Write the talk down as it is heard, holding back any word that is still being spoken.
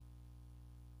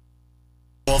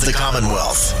of the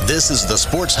Commonwealth. This is the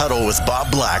Sports Huddle with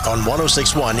Bob Black on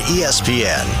 106.1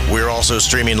 ESPN. We're also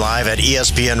streaming live at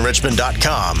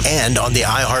espnrichmond.com and on the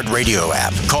iHeartRadio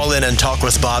app. Call in and talk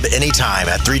with Bob anytime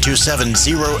at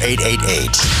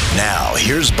 327-0888. Now,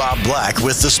 here's Bob Black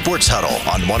with the Sports Huddle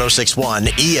on 106.1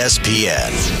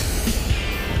 ESPN.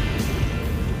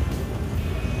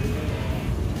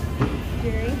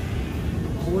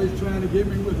 Always trying to get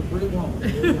me with a pretty woman.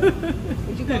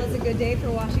 Would you call this a good day for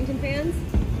Washington fans,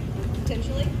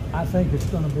 potentially? I think it's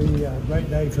going to be a great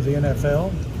day for the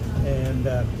NFL, and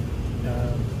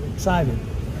excited.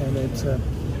 And it's, I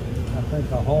think,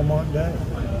 a hallmark day.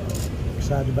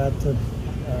 Excited about the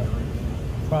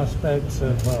prospects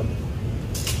of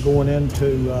going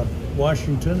into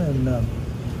Washington and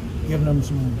giving them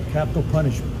some capital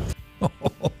punishment.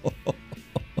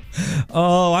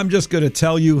 Oh, I'm just going to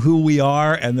tell you who we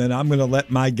are, and then I'm going to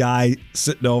let my guy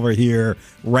sitting over here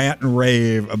rant and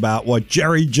rave about what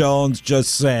Jerry Jones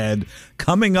just said,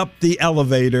 coming up the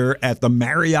elevator at the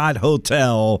Marriott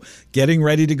Hotel, getting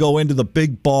ready to go into the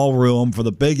big ballroom for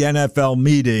the big NFL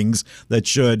meetings that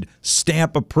should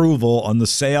stamp approval on the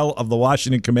sale of the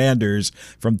Washington Commanders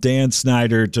from Dan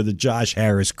Snyder to the Josh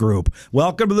Harris Group.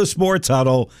 Welcome to the Sports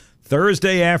Huddle.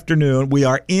 Thursday afternoon, we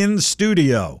are in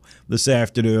studio this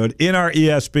afternoon in our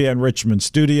ESPN Richmond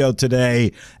studio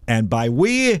today. And by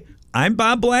we, I'm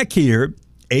Bob Black here.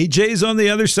 AJ's on the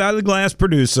other side of the glass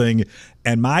producing.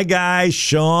 And my guy,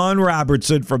 Sean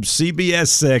Robertson from CBS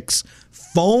 6,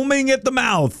 foaming at the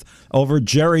mouth over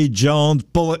Jerry Jones'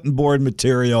 bulletin board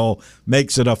material,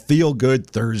 makes it a feel-good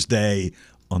Thursday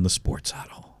on the Sports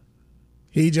Huddle.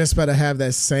 He just better have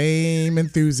that same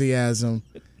enthusiasm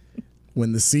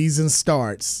when the season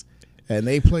starts and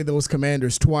they play those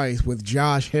Commanders twice with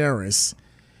Josh Harris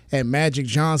and Magic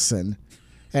Johnson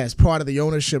as part of the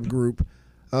ownership group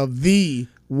of the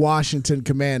Washington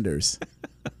Commanders.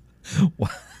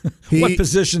 What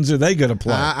positions are they going to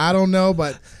play? I don't know,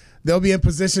 but they'll be in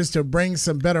positions to bring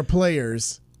some better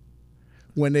players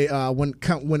when they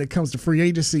when it comes to free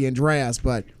agency and drafts.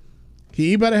 But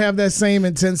he better have that same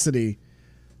intensity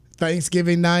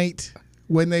Thanksgiving night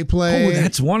when they play. Oh,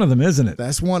 that's one of them, isn't it?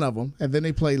 That's one of them. And then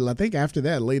they play, I think, after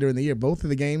that, later in the year. Both of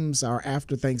the games are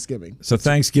after Thanksgiving. So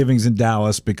Thanksgiving's in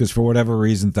Dallas because for whatever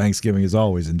reason, Thanksgiving is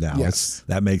always in Dallas. Yes.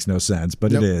 That makes no sense,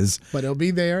 but Nope. it is. But it'll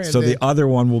be there. And So then, the other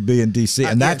one will be in D.C.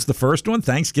 And that's the first one?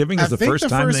 Thanksgiving is I the think first the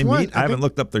time first they one. meet? I haven't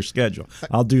looked up their schedule.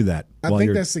 I'll do that. I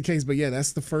think that's the case. But, yeah,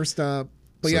 that's the first. But,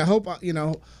 yeah, I hope,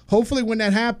 hopefully when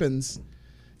that happens,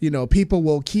 people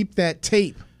will keep that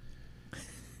tape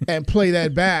and play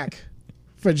that back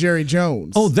for Jerry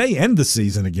Jones. Oh, they end the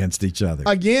season against each other.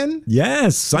 Again?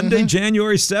 Yes, Sunday,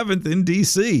 January 7th in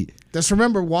D.C. Just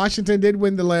remember, Washington did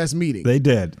win the last meeting. They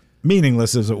did.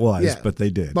 Meaningless as it was, but they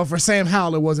did. But for Sam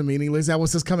Howell, it wasn't meaningless. That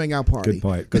was his coming out party. Good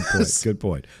point. Good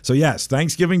point. So, yes,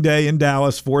 Thanksgiving Day in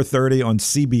Dallas, 4:30 on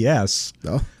CBS.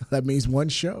 Oh, that means one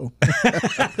show.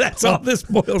 That's all this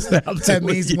boils down to. That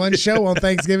means one show on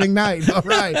Thanksgiving night. All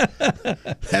right.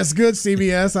 That's good,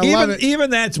 CBS. I love it. Even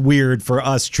that's weird for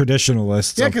us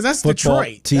traditionalists. Yeah, because that's football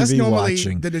Detroit. TV That's normally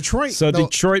watching. the Detroit. So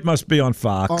Detroit must be on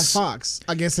Fox. On Fox.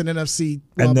 I guess an NFC.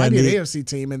 Well, And it might then be an AFC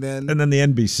team. And then the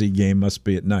NBC game must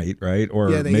be at night, right?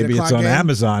 Or Yeah, the maybe 8 it's o'clock on game.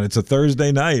 Amazon. It's a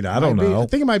Thursday night. I don't know. I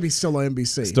think it might be still on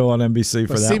NBC. Still on NBC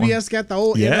for but that one. CBS got the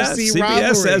old Yeah, NFC CBS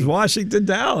rivalry. has Washington,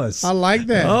 Dallas. I like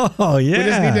that. Oh, yeah. We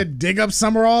just need to dig up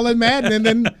Summerall and Madden, and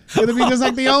then it'll be just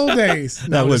like the old days.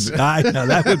 That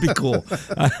would be cool.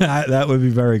 That would be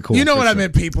very cool. You know what I sure.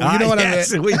 meant, people. You know what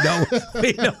yes, I meant.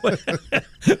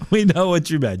 We know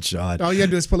what you meant, Sean. All you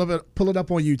gotta do is pull it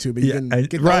up on YouTube, and you can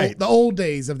get right. the old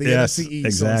days of the Yes, NFC East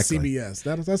exactly. on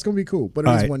CBS. That's gonna be cool. But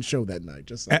it is one show that night.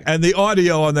 Just saying. And the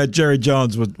audio on that Jerry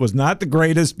Jones was not the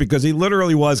greatest because he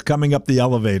literally was coming up the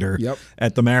elevator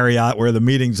at the Marriott where the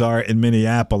meetings are in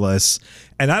Minneapolis.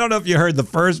 And I don't know if you heard the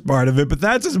first part of it, but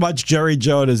that's as much Jerry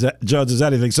Jones as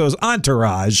anything. So his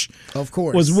entourage, of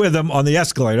course, was with him on the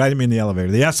escalator. I didn't mean the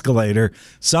elevator. The escalator,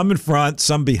 some in front,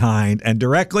 some behind. And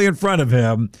directly in front of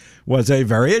him was a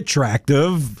very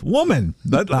attractive woman.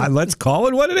 Let's call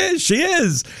it what it is. She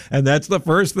is. And that's the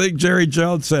first thing Jerry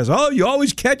Jones says. Oh, you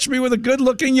always catch me with a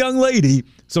good-looking young lady.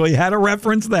 So he had to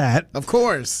reference that. Of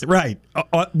course. Right.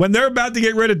 When they're about to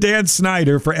get rid of Dan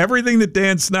Snyder for everything that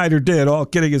Dan Snyder did, all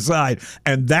kidding aside,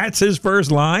 and that's his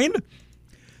first line,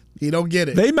 he don't get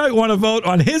it. they might want to vote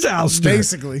on his ouster.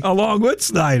 Basically. Along with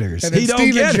Snyder's. And then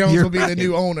Stephen Jones will be the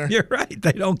new owner. You're right.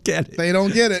 They don't get it. They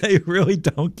don't get it. They really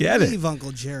don't get it. Leave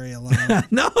Uncle Jerry alone.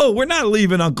 No, we're not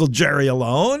leaving Uncle Jerry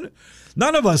alone.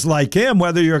 None of us like him,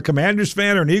 whether you're a Commanders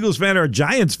fan or an Eagles fan or a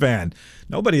Giants fan.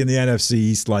 Nobody in the NFC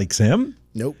East likes him.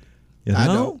 Nope. You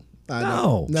know?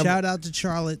 No. Shout out to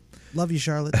Charlotte. Love you,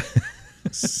 Charlotte.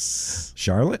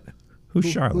 Charlotte? Who's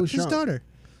Charlotte? His daughter.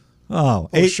 Oh,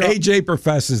 AJ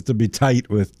professes to be tight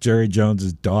with Jerry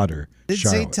Jones's daughter. Didn't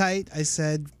Charlotte. say tight. I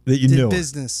said that you did knew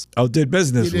business. Oh, did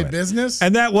business. You did with. business?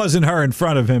 And that wasn't her in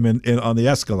front of him on the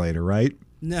escalator, right?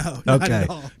 No, not Okay. at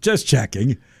all. Just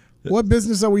checking. What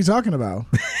business are we talking about?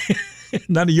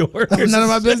 None of yours. None of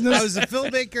my business? I was a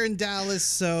filmmaker in Dallas,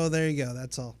 so there you go.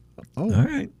 That's all. Oh, All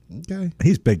right. okay.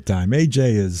 He's big time.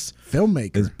 AJ is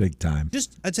Filmmaker. big time.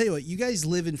 Just, I tell you what, you guys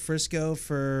live in Frisco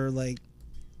for like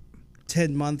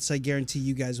 10 months. I guarantee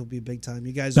you guys will be big time.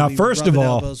 You guys will Now, be first of rubbing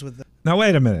all, elbows with them. now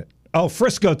wait a minute. Oh,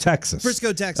 Frisco, Texas.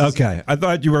 Frisco, Texas. Okay. I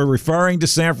thought you were referring to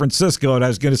San Francisco, and I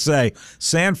was going to say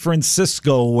San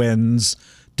Franciscoans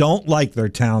don't like their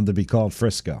town to be called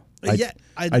Frisco.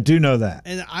 I do know that.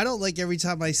 And I don't like every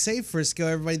time I say Frisco,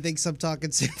 everybody thinks I'm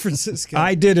talking San Francisco.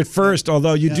 I did at first,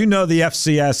 although you do know the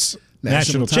FCS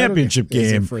National title Championship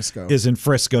game is in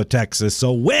Frisco, Texas.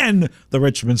 So when the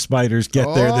Richmond Spiders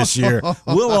get there this year,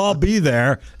 we'll all be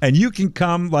there, and you can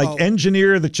come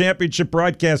engineer the championship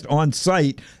broadcast on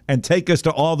site and take us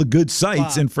to all the good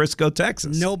sites in Frisco,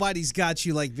 Texas. Nobody's got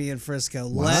you like me in Frisco.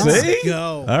 See? Let's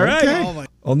go. All right. Okay. Oh my.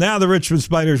 Well, now the Richmond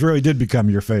Spiders really did become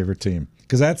your favorite team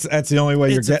because that's the only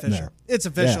way you're getting official. there. It's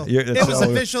official. Yeah, it was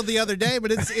official the other day,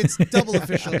 but it's double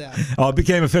official now. Oh, it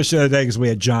became official the other day because we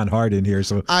had John Hart in here.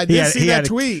 So I did see that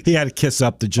tweet. He had to kiss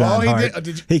up to John Hart.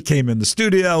 He came in the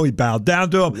studio. He bowed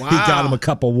down to him. Wow. He got him a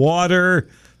cup of water.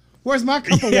 Where's my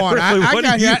cup of water? Really, I what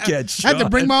got did you here. get, I had to Sean?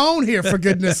 bring my own here, for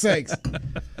goodness sakes.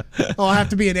 Oh, I have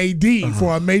to be an AD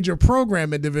for a major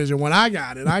programming division. When I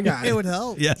got it, It would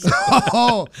help. Yes.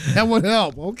 Oh, that would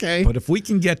help. Okay. But if we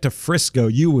can get to Frisco,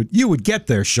 you would get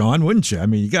there, Sean, wouldn't you? I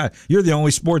mean, you're the only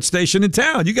sports station in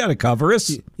town. You got to cover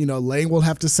us. You know, Lane will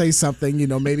have to say something,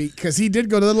 maybe, because he did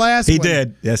go to the last one. He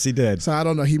did. Yes, he did. So I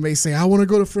don't know. He may say, I want to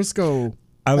go to Frisco.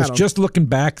 I was just looking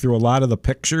back through a lot of the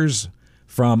pictures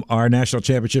from our national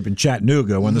championship in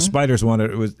Chattanooga when the Spiders won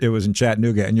it. It was in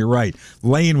Chattanooga, and you're right.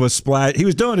 Lane was splashed. He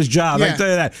was doing his job. I can tell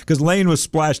you that because Lane was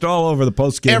splashed all over the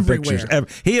post-game pictures.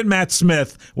 He and Matt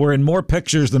Smith were in more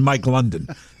pictures than Mike London.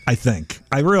 I think.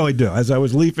 I really do. As I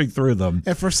was leafing through them.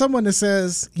 And for someone that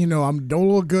says, I'm don't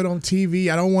look good on TV,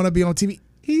 I don't want to be on TV.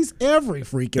 He's every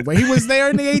freaking way. He was there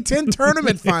in the A-10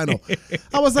 tournament final.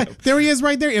 I was like, there he is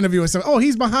right there interviewing someone. Oh,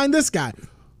 he's behind this guy.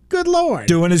 Good Lord.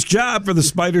 Doing his job for the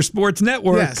Spider Sports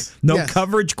Network. Yes. No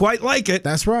coverage quite like it.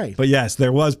 That's right. But yes,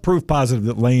 there was proof positive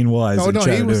that Lane was in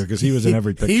Chattanooga because he was in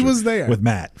every picture. He was there. With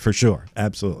Matt, for sure.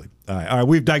 Absolutely. All right.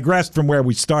 We've digressed from where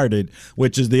we started,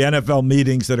 which is the NFL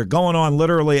meetings that are going on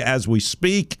literally as we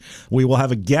speak. We will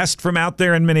have a guest from out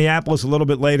there in Minneapolis a little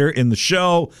bit later in the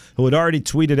show who had already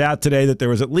tweeted out today that there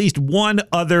was at least one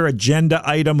other agenda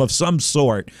item of some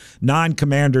sort,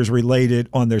 non-Commanders related,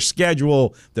 on their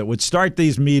schedule that would start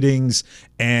these meetings,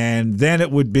 and then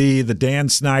it would be the Dan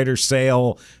Snyder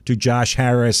sale to Josh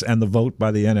Harris and the vote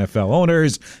by the NFL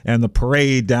owners and the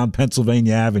parade down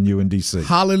Pennsylvania Avenue in D.C.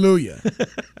 Hallelujah.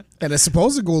 And it's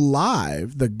supposed to go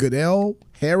live, the Goodell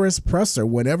Harris presser,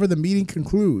 whenever the meeting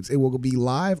concludes. It will be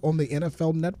live on the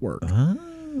NFL Network.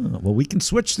 Well, we can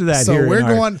switch to that So here. they're in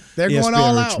our going ESPN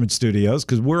all Richmond out. studios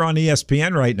because we're on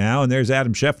ESPN right now, and there's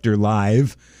Adam Schefter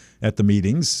live at the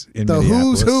meetings in The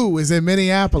Minneapolis. who's who is in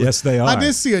Minneapolis. Yes, they are. I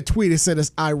did see a tweet. It said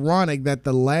it's ironic that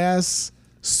the last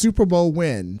Super Bowl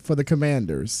win for the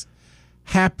Commanders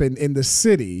happened in the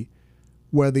city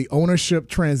where the ownership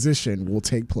transition will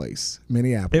take place,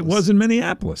 Minneapolis. It was in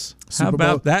Minneapolis. How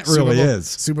about that? Really is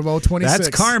Super Bowl 26.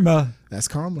 That's karma. That's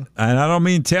karma. And I don't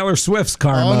mean Taylor Swift's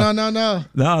karma. Oh, no.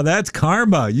 No, that's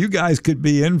karma. You guys could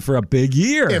be in for a big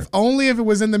year. If it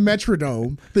was in the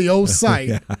Metrodome, the old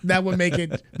site, that would make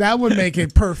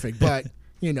it perfect. But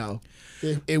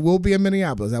it will be in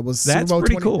Minneapolis. That's Super Bowl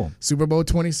pretty cool. Super Bowl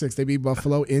 26. They beat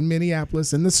Buffalo in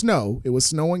Minneapolis in the snow. It was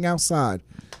snowing outside,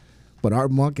 but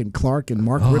Art Monk and Clark and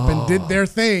Mark Rippon did their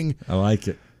thing. I like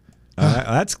it.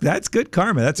 That's good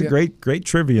karma. That's a great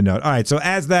trivia note. All right, so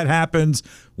as that happens,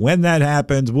 when that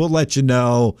happens, we'll let you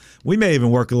know. We may even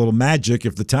work a little magic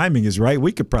if the timing is right.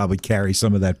 We could probably carry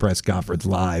some of that press conference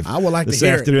live. I would like this to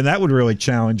hear afternoon. it. That would really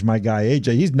challenge my guy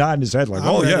AJ. He's nodding his head like,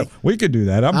 I'm ready. Yeah, we could do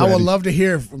that. I would love to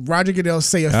hear Roger Goodell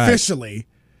say officially,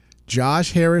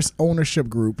 Josh Harris ownership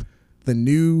group, the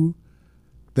new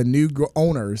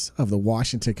owners of the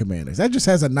Washington Commanders. That just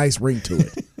has a nice ring to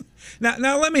it.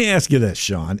 Now let me ask you this,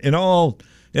 Sean. In all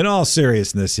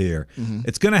seriousness here,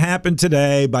 it's going to happen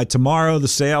today. By tomorrow, the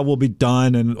sale will be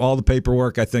done, and all the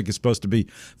paperwork, I think, is supposed to be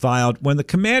filed. When the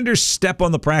Commanders step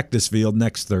on the practice field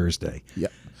next Thursday,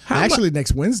 Actually,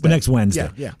 next Wednesday. Next Wednesday.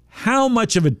 Yeah. How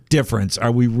much of a difference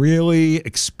are we really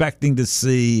expecting to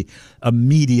see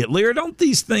immediately? Or don't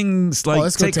these things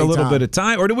take a little bit of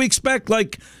time? Or do we expect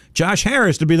Josh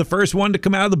Harris to be the first one to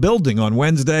come out of the building on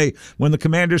Wednesday when the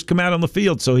Commanders come out on the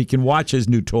field so he can watch his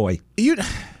new toy?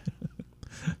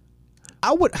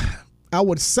 I would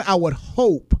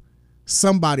hope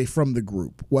somebody from the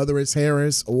group, whether it's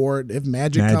Harris or if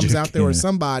Magic comes out there or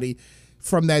somebody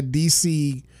from that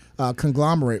DC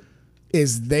conglomerate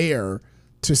is there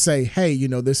to say, hey,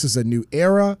 this is a new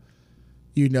era.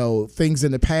 Things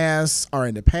in the past are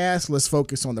in the past. Let's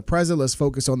focus on the present. Let's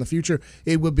focus on the future.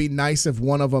 It would be nice if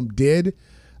one of them did.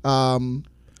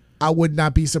 I would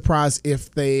not be surprised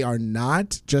if they are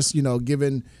not, just,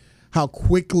 given how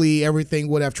quickly everything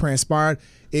would have transpired.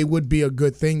 It would be a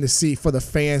good thing to see for the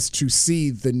fans to see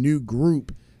the new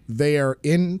group there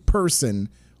in person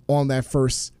on that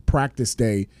first practice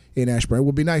day in Ashburn. It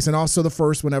would be nice. And also the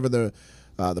first, whenever the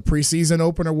preseason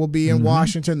opener will be in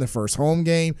Washington, the first home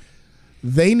game.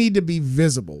 They need to be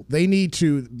visible. They need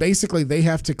to, basically, they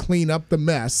have to clean up the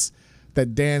mess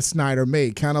that Dan Snyder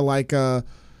made. Kind of like, I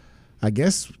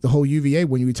guess, the whole UVA,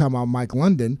 when you were talking about Mike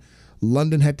London.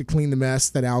 London had to clean the mess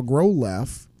that Al Groh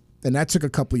left, and that took a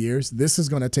couple of years. This is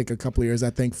going to take a couple of years, I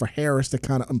think, for Harris to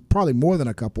kind of, probably more than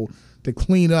a couple, to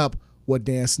clean up what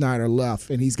Dan Snyder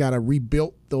left. And he's got to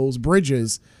rebuild those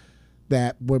bridges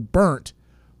that were burnt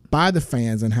by the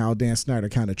fans and how Dan Snyder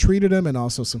kind of treated them, and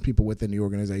also some people within the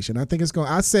organization. I think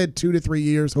I said 2 to 3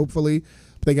 years, hopefully.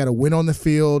 They got to win on the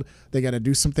field. They got to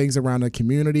do some things around the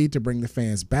community to bring the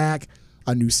fans back.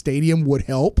 A new stadium would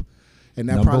help. And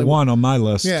that Number one on my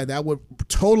list. Yeah, that would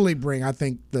totally bring, I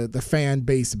think, the fan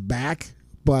base back.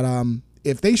 But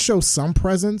if they show some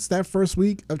presence that first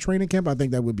week of training camp, I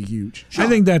think that would be huge. I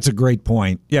think that's a great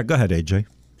point. Yeah, go ahead, AJ.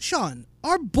 Sean,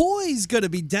 our boy's going to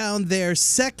be down there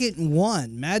second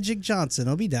one. Magic Johnson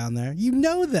will be down there. You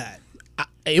know that.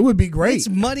 It would be great. It's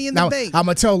money in the bank. I'm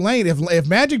going to tell Lane, if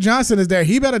Magic Johnson is there,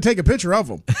 he better take a picture of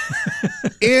him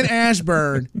in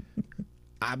Ashburn.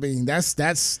 I mean,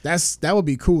 that would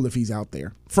be cool if he's out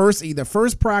there. Either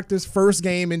first practice, first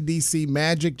game in DC,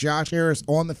 Magic, Josh Harris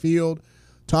on the field,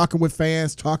 talking with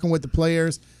fans, talking with the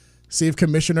players, see if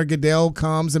Commissioner Goodell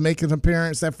comes and makes an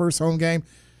appearance that first home game.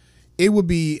 It would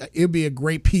be a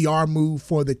great PR move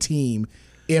for the team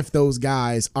if those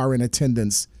guys are in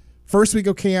attendance first week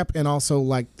of camp and also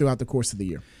throughout the course of the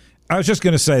year. I was just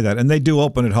going to say that, and they do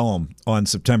open at home on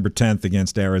September 10th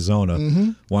against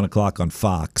Arizona, 1 o'clock on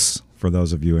Fox, for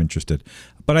those of you interested.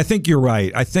 But I think you're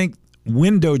right. I think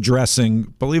window dressing,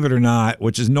 believe it or not,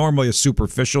 which is normally a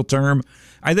superficial term,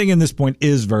 I think in this point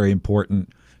is very important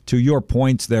to your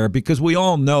points there, because we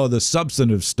all know the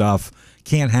substantive stuff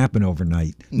can't happen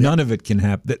overnight. None of it can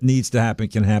happen that needs to happen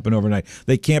can happen overnight.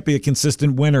 They can't be a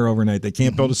consistent winner overnight. They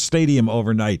can't build a stadium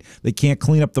overnight. They can't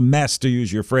clean up the mess, to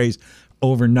use your phrase,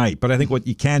 overnight. But I think what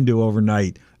you can do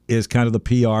overnight is kind of the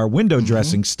PR window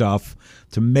dressing stuff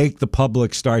to make the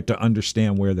public start to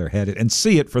understand where they're headed and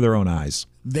see it for their own eyes.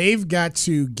 They've got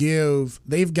to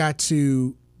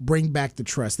bring back the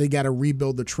trust. They got to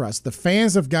rebuild the trust. The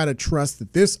fans have got to trust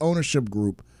that this ownership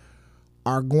group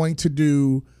are going to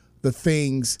do the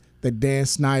things that Dan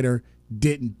Snyder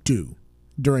didn't do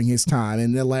during his time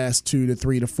in the last 2 to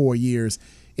 3 to 4 years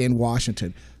in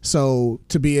Washington. So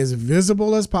to be as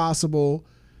visible as possible,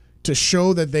 to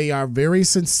show that they are very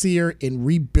sincere in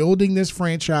rebuilding this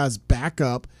franchise back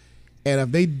up. And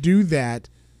if they do that,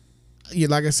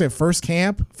 like I said, first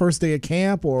day of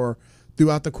camp, or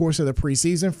throughout the course of the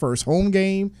preseason, first home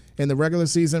game in the regular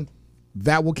season,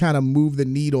 that will kind of move the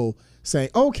needle, saying,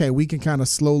 okay, we can kind of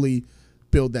slowly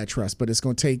build that trust. But it's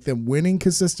going to take them winning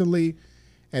consistently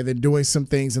and then doing some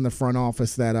things in the front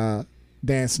office that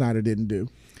Dan Snyder didn't do.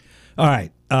 All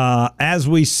right. As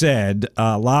we said,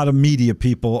 a lot of media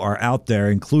people are out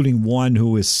there, including one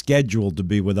who is scheduled to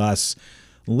be with us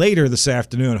later this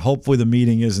afternoon. Hopefully the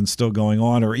meeting isn't still going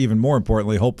on, or even more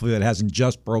importantly, hopefully it hasn't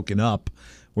just broken up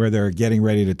where they're getting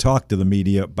ready to talk to the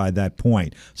media by that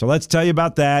point. So let's tell you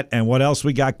about that and what else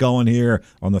we got going here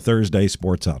on the Thursday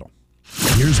Sports Huddle.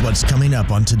 Here's what's coming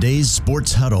up on today's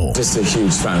Sports Huddle. Just a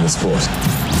huge fan of the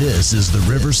sport. This is the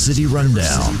River City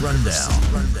Rundown.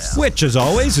 Which, as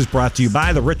always, is brought to you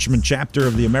by the Richmond chapter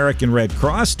of the American Red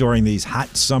Cross during these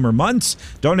hot summer months.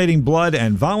 Donating blood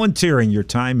and volunteering your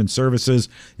time and services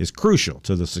is crucial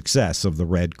to the success of the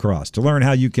Red Cross. To learn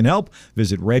how you can help,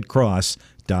 visit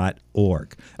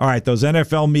redcross.org. All right, those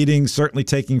NFL meetings certainly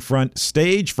taking front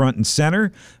and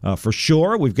center for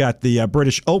sure. We've got the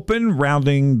British Open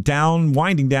winding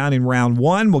down in round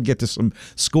one. We'll get to some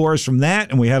scores from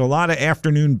that, and we had a lot of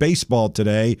afternoon baseball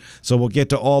today, so we'll get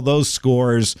to all those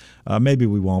scores Maybe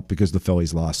we won't because the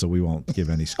Phillies lost, so we won't give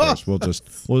any scores. We'll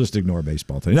just ignore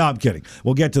baseball today. No, I'm kidding.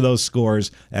 We'll get to those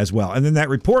scores as well. And then that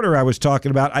reporter I was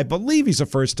talking about, I believe he's a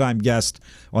first-time guest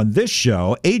on this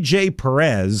show, AJ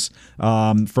Perez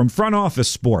from Front Office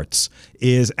Sports,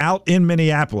 is out in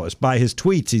Minneapolis. By his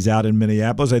tweets, he's out in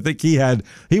Minneapolis. I think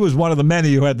he was one of the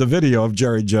many who had the video of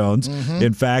Jerry Jones,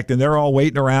 in fact, and they're all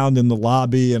waiting around in the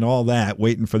lobby and all that,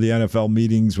 waiting for the NFL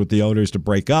meetings with the owners to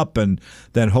break up and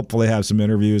then hopefully have some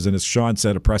interviews and, as Sean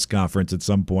said, a press conference at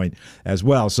some point as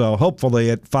well. So hopefully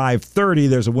at 5:30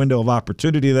 there's a window of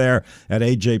opportunity there, and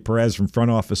AJ Perez from Front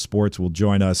Office Sports will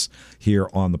join us here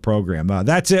on the program.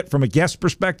 That's it from a guest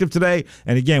perspective today.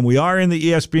 And again, we are in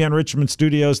the ESPN Richmond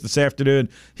studios this afternoon.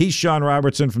 He's Sean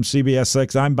Robertson from CBS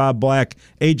 6. I'm Bob Black.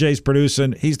 AJ's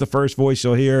producing. He's the first voice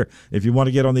you'll hear. If you want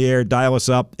to get on the air, dial us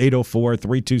up,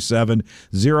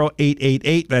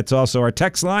 804-327-0888. That's also our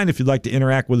text line if you'd like to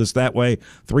interact with us that way,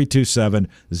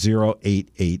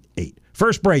 327-0888.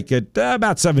 First break at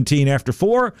about 17 after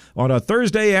 4 on a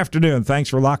Thursday afternoon. Thanks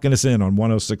for locking us in on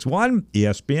 106.1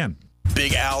 ESPN.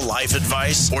 Big Al life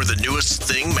advice or the newest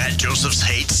thing Matt Josephs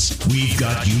hates? We've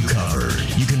got you covered.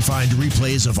 You can find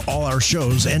replays of all our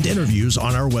shows and interviews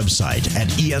on our website at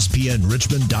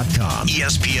espnrichmond.com.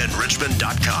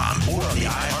 espnrichmond.com or on the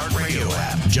iHeartRadio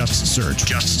app. Just search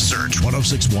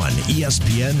 106.1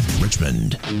 ESPN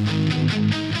Richmond.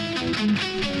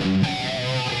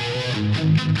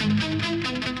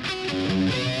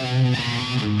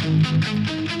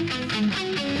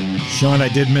 Sean, I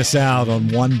did miss out on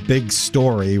one big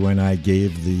story when I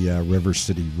gave the River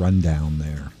City rundown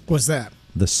there. What's that?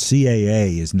 The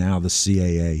CAA is now the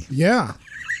CAA. Yeah.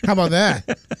 How about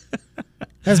that?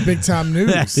 That's big time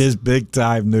news. That is big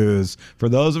time news. For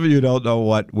those of you who don't know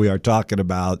what we are talking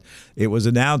about, it was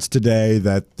announced today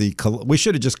that we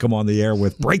should have just come on the air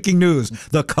with breaking news.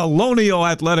 The Colonial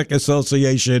Athletic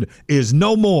Association is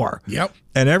no more. Yep.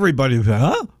 And everybody was,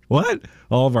 huh? What?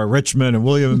 All of our Richmond and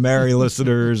William and Mary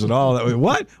listeners and all that.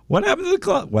 What? What happened to the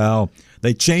club? Well,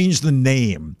 they changed the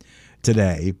name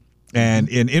today. And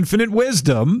in infinite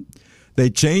wisdom, they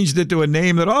changed it to a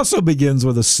name that also begins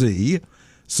with a C.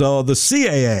 So the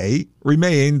CAA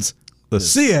remains the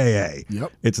CAA.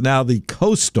 Yep. It's now the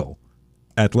Coastal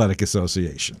Athletic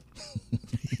Association.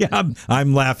 Yeah,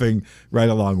 I'm laughing right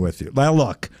along with you. Now,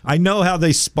 look, I know how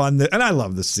they spun it, and I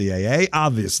love the CAA,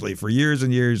 obviously, for years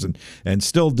and years, and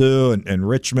still do, and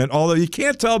Richmond, although you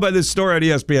can't tell by this story at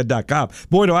ESPN.com.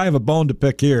 Boy, do I have a bone to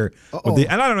pick here. And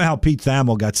I don't know how Pete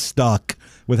Thamel got stuck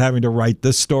with having to write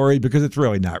this story, because it's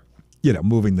really not,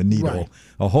 moving the needle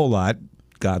a whole lot.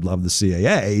 God love the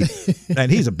CAA,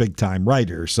 and he's a big-time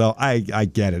writer, so I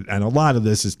get it. And a lot of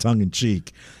this is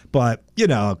tongue-in-cheek. But,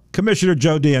 Commissioner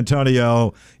Joe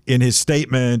D'Antonio, in his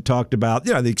statement, talked about,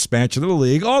 the expansion of the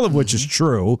league, all of which is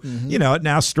true. It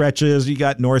now stretches. You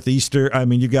got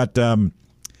Northeastern. You got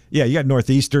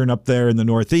Northeastern up there in the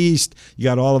Northeast. You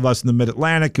got all of us in the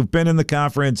Mid-Atlantic who've been in the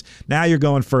conference. Now you're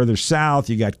going further south.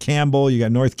 You got Campbell. You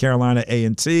got North Carolina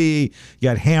A&T. You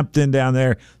got Hampton down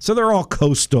there. So they're all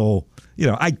coastal.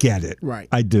 I get it. Right.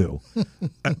 I do.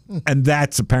 And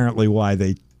that's apparently why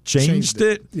they changed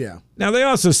it. Yeah. Now, they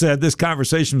also said this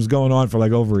conversation was going on for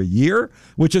like over a year,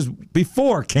 which is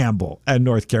before Campbell and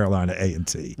North Carolina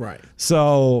A&T. Right.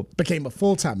 So became a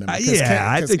full-time member.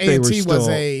 I think they were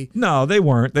still. No, they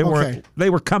weren't. They weren't. They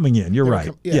were coming in. You're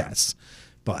right. Yes.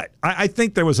 But I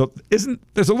think there's a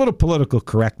little political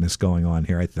correctness going on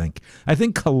here, I think. I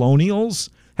think colonials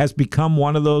has become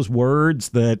one of those words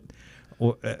that.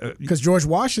 Because George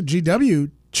Washington, GW,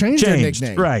 changed their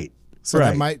nickname. Right. So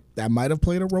that might have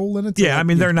played a role in it. Yeah,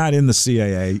 they're not in the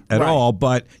CAA at all,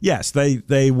 but yes,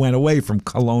 they went away from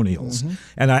colonials.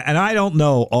 And I don't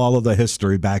know all of the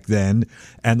history back then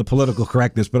and the political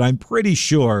correctness, but I'm pretty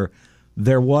sure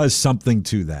there was something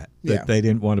to that they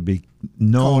didn't want to be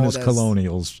known as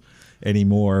colonials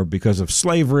anymore because of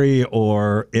slavery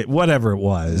or whatever it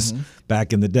was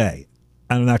back in the day.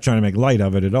 I'm not trying to make light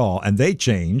of it at all. And they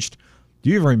changed. Do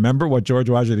you even remember what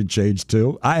George Washington changed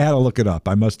to? I had to look it up,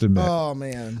 I must admit. Oh,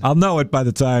 man. I'll know it by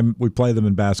the time we play them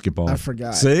in basketball. I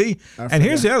forgot. See? And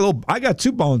here's the other I got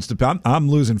 2 bones to pick. I'm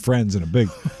losing friends in a big.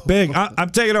 I'm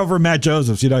taking over Matt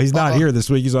Josephs. He's not here this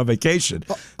week. He's on vacation.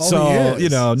 So, he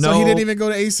So he didn't even go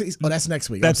to ACC. Oh, that's next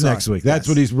week. That's next week. That's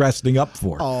what he's resting up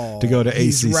for, to go to ACC.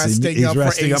 He's resting up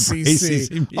for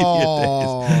ACC Media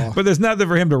Days. But there's nothing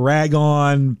for him to rag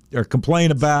on or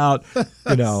complain about,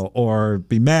 or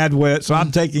be mad with. So I'm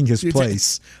taking his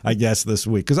place, I guess, this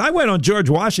week. Because I went on George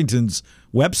Washington's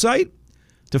website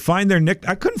to find their nick.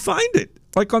 I couldn't find it.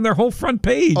 like on their whole front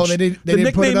page. Oh, they the didn't put it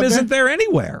nickname up isn't there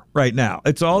anywhere right now.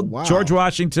 It's all wow. George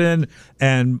Washington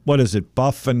and what is it,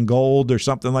 Buff and Gold or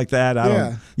something like that.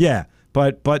 Yeah.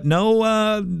 But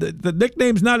no, the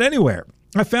nickname's not anywhere.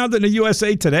 I found it in a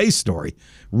USA Today story.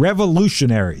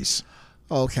 Revolutionaries.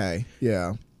 Okay,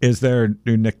 yeah. Is their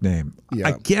new nickname. Yeah.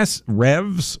 I guess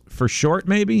Revs for short,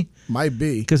 maybe? Might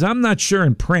be. Because I'm not sure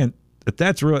in print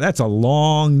that's a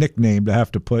long nickname to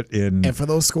have to put in. And for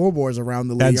those scoreboards around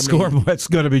the league, it's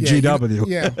going to be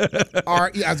GW. I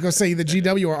was going to say either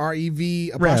GW or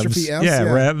REV apostrophe S. Yeah,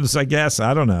 Revs, I guess.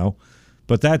 I don't know.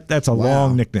 But that's a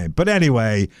long nickname. But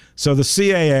anyway, so the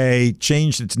CAA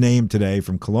changed its name today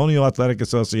from Colonial Athletic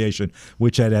Association,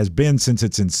 which it has been since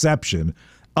its inception,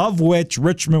 of which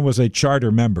Richmond was a charter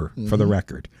member, for the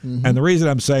record. And the reason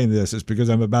I'm saying this is because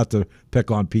I'm about to pick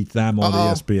on Pete Thamel on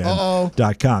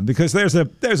ESPN.com, because there's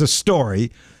a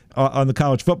story on the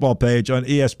college football page on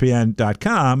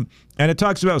ESPN.com, and it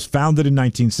talks about it was founded in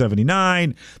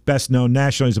 1979, best known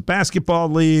nationally as a basketball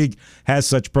league, has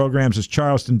such programs as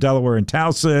Charleston, Delaware, and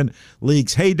Towson.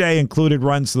 League's heyday included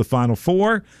runs to the Final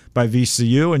Four by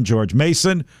VCU and George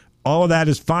Mason. All of that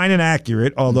is fine and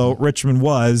accurate, although Richmond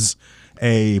was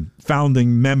a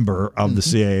founding member of the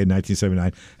CAA in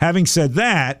 1979. Having said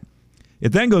that,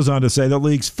 it then goes on to say the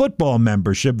league's football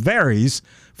membership varies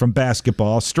from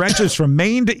basketball, stretches from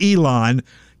Maine to Elon,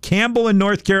 Campbell and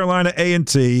North Carolina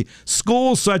A&T,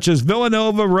 schools such as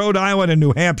Villanova, Rhode Island, and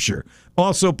New Hampshire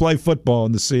also play football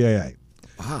in the CAA.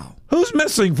 Wow. Who's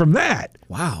missing from that?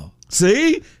 Wow.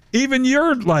 See? Even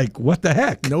you're like, what the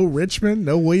heck? No Richmond,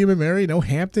 no William & Mary, no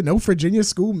Hampton, no Virginia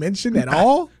school mentioned at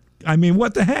all? I mean,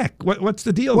 what the heck? What's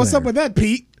the deal What's there? up with that,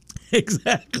 Pete?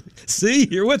 Exactly. See,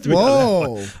 you're with me. Whoa. On that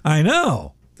one. I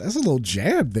know. That's a little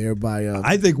jab there by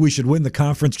I think we should win the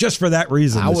conference just for that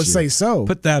reason. I would year. say so.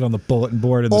 Put that on the bulletin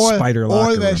board in the Spider locker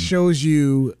room. Or that room. shows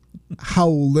you how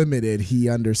limited he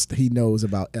knows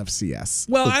about FCS.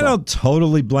 Well, football. I don't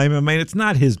totally blame him. I mean, it's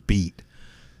not his beat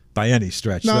by any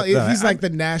stretch. No, he's like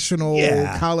the national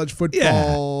college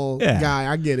football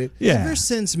guy. I get it. Yeah. Ever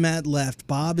since Matt left,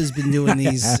 Bob has been doing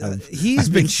these. He's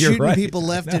been shooting people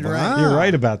left and right. You're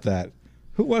right about that.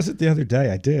 Who was it the other day?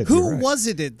 I did. Who was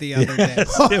it the other day?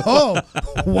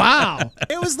 Wow.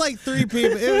 It was like 3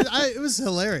 people. It was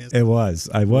hilarious. It was.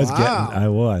 I was.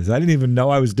 I didn't even know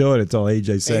I was doing it until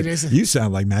AJ said, "You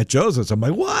sound like Matt Joseph." I'm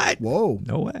like, "What? Whoa.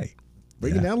 No way."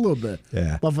 Bring it down a little bit.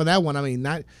 Yeah. But for that one, I mean,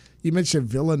 you mentioned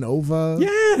Villanova.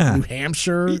 Yeah. New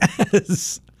Hampshire.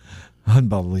 Yes.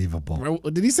 Unbelievable.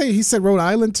 Did he said Rhode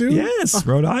Island too? Yes,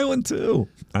 Rhode Island too.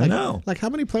 I know. Like how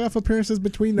many playoff appearances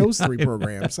between those three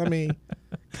programs? I mean,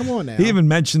 come on now. He even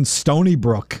mentioned Stony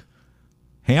Brook,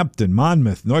 Hampton,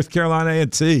 Monmouth, North Carolina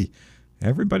A&T.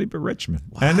 Everybody but Richmond.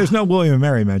 Wow. And there's no William &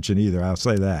 Mary mention either, I'll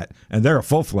say that. And they're a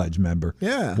full-fledged member.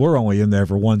 Yeah. We're only in there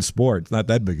for one sport. It's not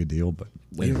that big a deal, but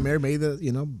William & Mary made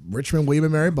Richmond,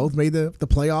 William & Mary both made the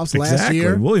playoffs last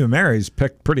year. William & Mary's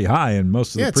picked pretty high in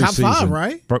most of the preseason. Top 5,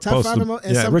 right? Top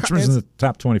 5 Richmond's in the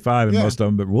top 25 in most of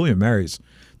them, but William & Mary's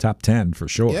top 10 for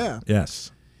sure. Yeah.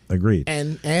 Yes. Agreed.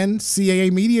 And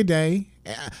CAA Media Day.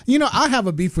 I have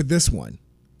a beef with this one.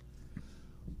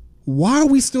 Why are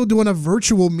we still doing a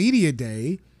virtual media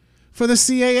day for the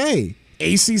CAA?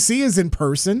 ACC is in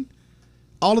person.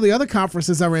 All of the other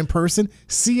conferences are in person.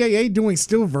 CAA doing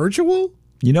still virtual?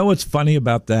 You know what's funny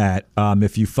about that?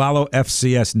 If you follow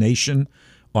FCS Nation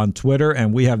on Twitter,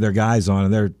 and we have their guys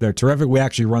on, and they're terrific. We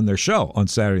actually run their show on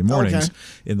Saturday mornings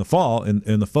in the fall,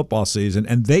 in the football season,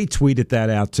 and they tweeted that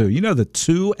out too. You know, the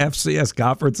 2 FCS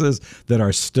conferences that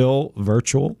are still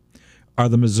virtual are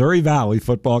the Missouri Valley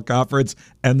Football Conference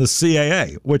and the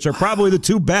CAA, which are probably the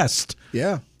 2 best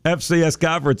FCS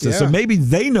conferences. So maybe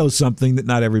they know something that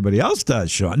not everybody else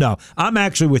does, Sean. No, I'm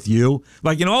actually with you.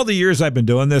 Like, in all the years I've been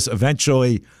doing this,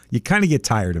 eventually you kind of get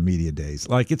tired of media days.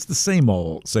 Like, it's the same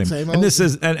old. And this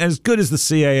is, and as good as the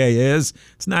CAA is,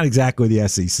 it's not exactly the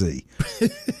SEC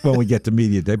when we get to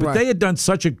media day. But they had done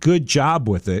such a good job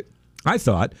with it, I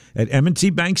thought, at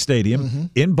M&T Bank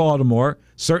Stadium in Baltimore.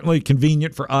 Certainly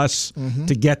convenient for us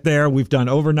to get there. We've done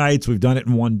overnights. We've done it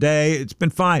in one day. It's been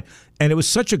fine. And it was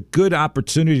such a good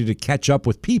opportunity to catch up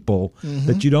with people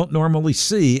that you don't normally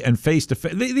see, and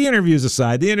face-to-face. The interviews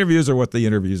aside, the interviews are what the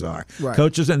interviews are. Right.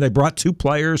 Coaches, and they brought 2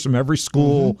 players from every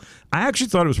school. I actually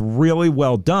thought it was really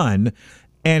well done,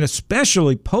 and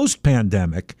especially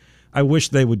post-pandemic, I wish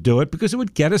they would do it because it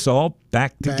would get us all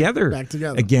back together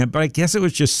again. But I guess it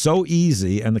was just so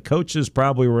easy, and the coaches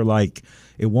probably were like,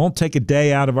 it won't take a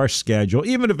day out of our schedule,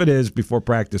 even if it is before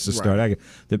practices start.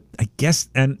 I guess,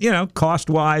 and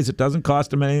cost-wise, it doesn't cost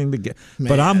them anything to get.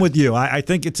 But I'm with you. I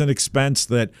think it's an expense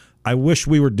that I wish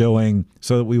we were doing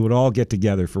so that we would all get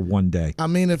together for one day. I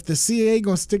mean, if the CAA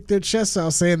going to stick their chests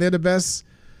out saying they're the best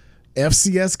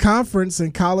FCS conference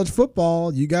in college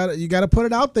football, you got to put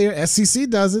it out there. SEC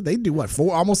does it. They do what,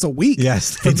 almost a week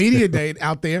for media day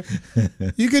out there.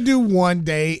 You could do one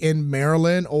day in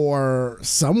Maryland or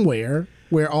somewhere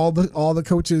where all the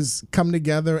coaches come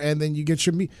together and then you get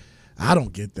your meet. I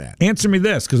don't get that. Answer me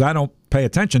this, because I don't pay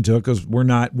attention to it because we're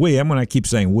not we. And when I keep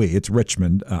saying we, it's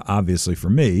Richmond, obviously for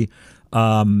me.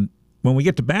 When we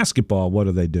get to basketball, what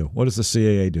do they do? What does the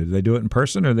CAA do? Do they do it in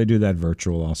person or do they do that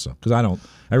virtual also? Because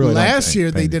I really last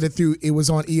year they did it through. It was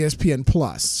on ESPN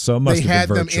Plus. So it must have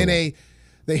been virtual.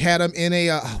 They had them in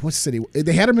a what city?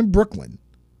 They had them in Brooklyn.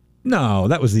 No,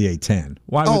 that was the A10.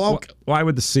 Why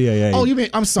would the CAA? Oh, you mean?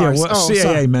 I'm sorry. Yeah, CAA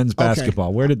sorry. Men's basketball.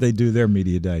 Okay. Where did they do their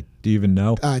media day? Do you even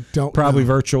know? I don't. Probably know.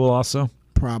 Virtual also.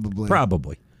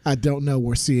 Probably. I don't know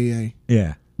where CAA.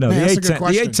 Yeah. No, Man, the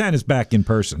A10 is back in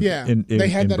person. Yeah, they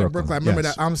had that in Brooklyn. I remember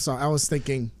that. I'm sorry. I was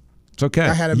thinking. It's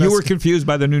okay. You were confused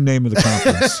by the new name of the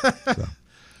conference.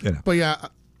 So, But yeah,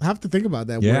 I have to think about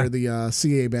that. Where the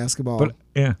CAA basketball. But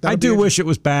yeah, I do wish it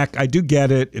was back. I do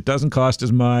get it. It doesn't cost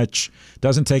as much.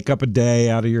 Doesn't take up a day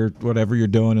out of your whatever you're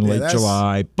doing in late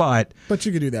July. But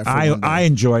you could do that. I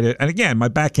enjoyed it. And again, my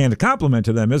backhanded compliment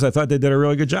to them is I thought they did a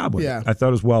really good job with it. I thought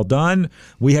it was well done.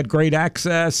 We had great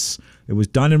access. It was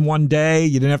done in one day.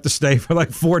 You didn't have to stay for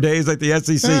like 4 days like the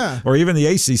SEC or even the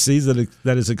ACC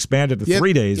that has expanded to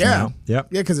 3 days now. Yeah,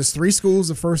 because it's 3 schools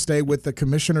the first day with the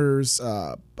commissioner's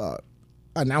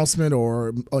announcement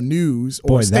or news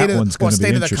or state of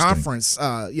the conference.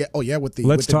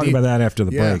 Let's talk about that after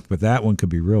the break. But that one could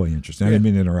be really interesting. I didn't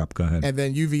mean to interrupt. Go ahead. And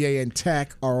then UVA and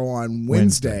Tech are on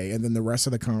Wednesday, and then the rest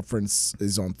of the conference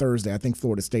is on Thursday. I think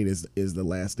Florida State is the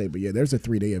last day. But there's a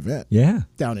 3-day event. Yeah,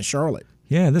 down in Charlotte.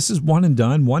 Yeah, this is one and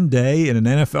done, one day in an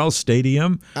NFL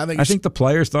stadium. I think the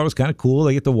players thought it was kind of cool.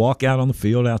 They get to walk out on the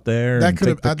field out there. I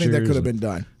think that could have been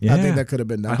done. Yeah. I think that could have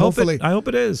been done. I hope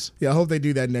it is. Yeah, I hope they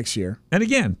do that next year. And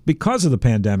again, because of the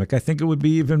pandemic, I think it would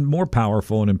be even more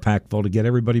powerful and impactful to get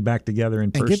everybody back together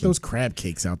in person. And get those crab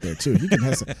cakes out there too. You can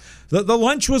have some. The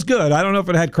lunch was good. I don't know if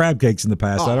it had crab cakes in the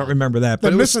past. I don't remember that,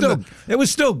 but it was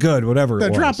still good. Whatever it was.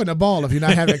 They're dropping the ball if you're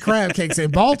not having crab cakes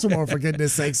in Baltimore. For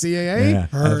goodness' sake, CAA. Yeah,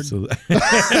 absolutely.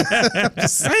 I'm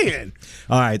just saying.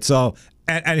 All right, so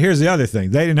and here's the other thing: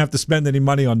 they didn't have to spend any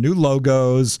money on new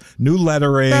logos, new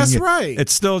lettering. That's right.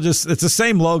 It's still it's the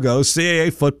same logo: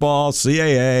 CAA football,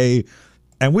 CAA,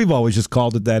 and we've always just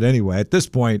called it that anyway. At this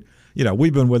point,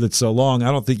 we've been with it so long.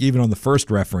 I don't think even on the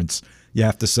first reference you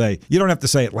have to say you don't have to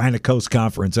say Atlantic Coast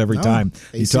Conference every time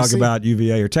you talk about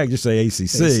UVA or Tech. Just say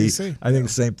ACC. I think the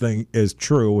same thing is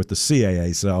true with the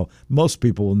CAA. So most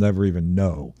people will never even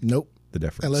know. Nope. The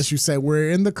difference. Unless you say we're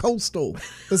in the coastal.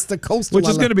 It's the coastal. Which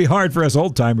is going to be hard for us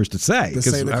old timers to say.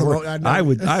 I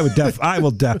will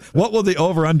what will the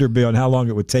over under be on how long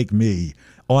it would take me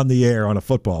on the air on a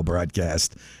football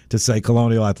broadcast to say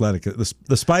Colonial Athletic?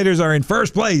 The Spiders are in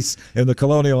first place in the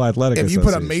Colonial Athletic If you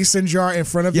put a mason jar in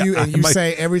front of you and you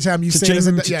say every time you say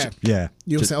this,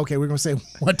 you'll say, okay, we're going to say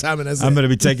one time and that's I'm going to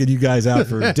be taking you guys out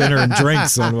for dinner and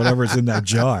drinks on whatever's in that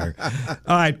jar. All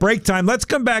right, break time. Let's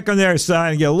come back on the other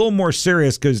side and get a little more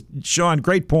serious because, Sean,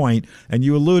 great point. And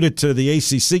you alluded to the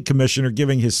ACC commissioner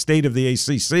giving his State of the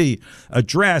ACC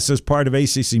address as part of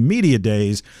ACC Media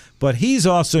Days. But he's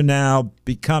also now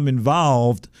become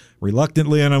involved,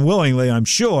 reluctantly and unwillingly, I'm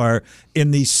sure,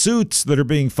 in the suits that are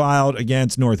being filed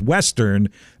against Northwestern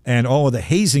and all of the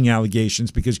hazing allegations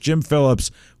because Jim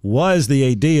Phillips was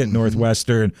the AD at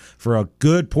Northwestern for a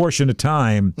good portion of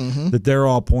time that they're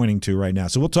all pointing to right now.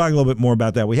 So we'll talk a little bit more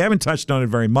about that. We haven't touched on it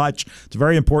very much. It's a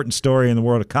very important story in the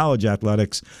world of college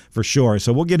athletics for sure.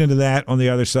 So we'll get into that on the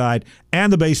other side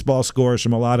and the baseball scores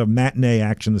from a lot of matinee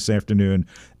action this afternoon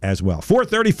as well.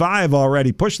 4:35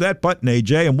 already. Push that button,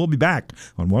 AJ, and we'll be back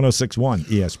on 106.1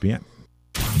 ESPN.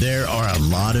 There are a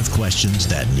lot of questions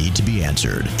that need to be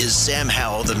answered. Is Sam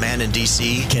Howell the man in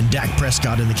D.C.? Can Dak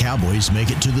Prescott and the Cowboys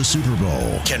make it to the Super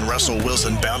Bowl? Can Russell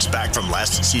Wilson bounce back from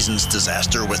last season's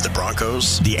disaster with the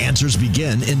Broncos? The answers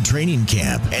begin in training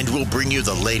camp, and we'll bring you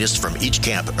the latest from each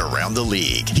camp around the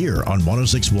league. Here on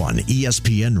 106.1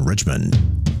 ESPN Richmond.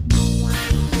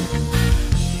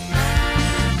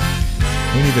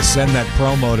 We need to send that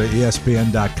promo to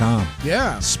ESPN.com.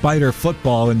 Yeah. Spider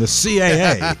football in the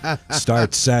CAA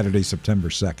starts Saturday, September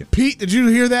 2nd. Pete, did you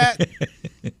hear that?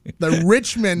 The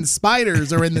Richmond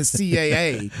Spiders are in the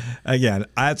CAA. Again,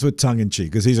 that's with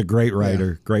tongue-in-cheek because he's a great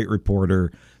writer, great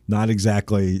reporter, not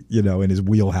exactly, in his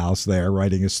wheelhouse there,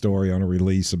 writing a story on a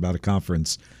release about a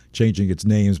conference, changing its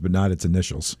names but not its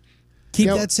initials. Keep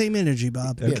that same energy,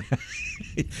 Bob. Okay.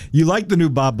 You like the new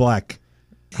Bob Black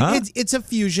Huh? It's a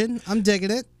fusion. I'm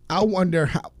digging it. I wonder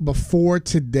before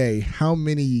today, how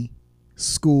many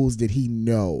schools did he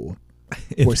know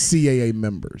were CAA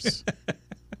members?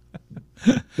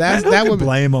 That would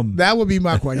blame him. That would be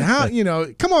my question. How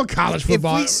come on, college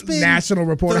football national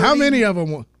reporter. How many of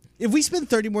them? If we spend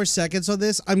 30 more seconds on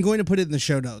this, I'm going to put it in the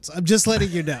show notes. I'm just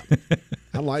letting you know.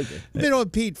 I like it. Been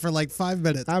on Pete for like 5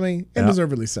 minutes. I mean, and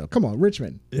deservedly so. Come on,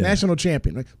 Richmond, national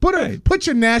champion. Put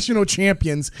your national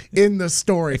champions in the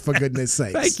story, for goodness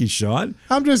sakes. Thank you, Sean.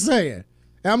 I'm just saying.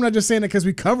 And I'm not just saying it because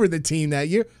we covered the team that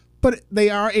year, but they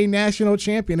are a national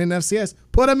champion in FCS.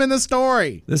 Put them in the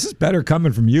story. This is better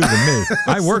coming from you than me.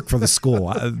 I work for the school.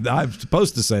 I'm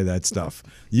supposed to say that stuff.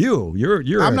 You're.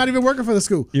 I'm not even working for the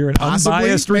school. You're an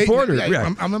unbiased reporter.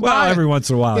 Yeah. I'm well, biased. every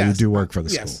once in a while you do work for the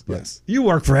yes, school. Yes. You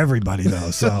work for everybody though,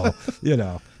 so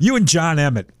you and John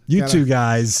Emmett, two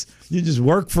guys, you just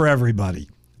work for everybody.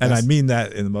 And I mean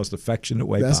that in the most affectionate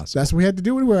way possible. That's what we had to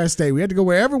do where I stayed. We had to go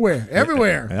everywhere.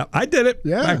 Yeah, I did it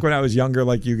back when I was younger,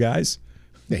 like you guys.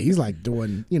 Yeah, he's like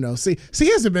doing, see,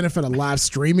 he has the benefit of live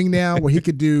streaming now where he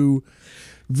could do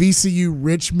VCU,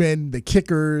 Richmond, the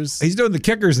Kickers. He's doing the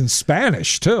Kickers in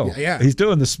Spanish, too. Yeah. He's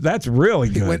doing this. That's really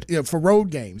good. He went, for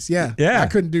road games, yeah. Yeah. I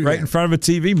couldn't do that. Right in front of a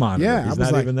TV monitor. Yeah, he's I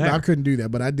was not even there. I couldn't do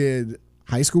that, but I did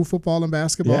high school football and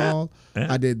basketball. Yeah.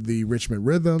 I did the Richmond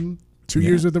Rhythm. 2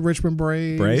 years with the Richmond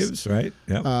Braves. Braves, right?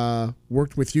 Yeah.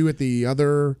 Worked with you at the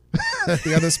other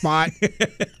spot,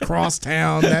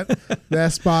 Crosstown,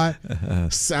 that spot.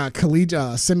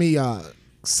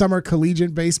 Summer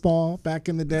collegiate baseball back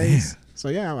in the days. So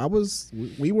yeah,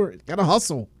 we were gotta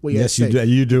hustle. Yes, you do.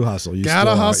 You do hustle. You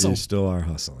gotta hustle. You still are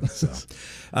hustling. So,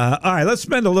 all right, let's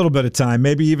spend a little bit of time,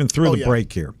 maybe even through the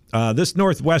break here. This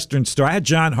Northwestern story. I had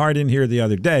John Hart in here the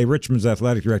other day, Richmond's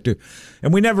athletic director,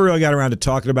 and we never really got around to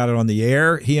talking about it on the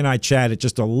air. He and I chatted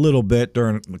just a little bit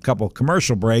during a couple of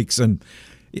commercial breaks, and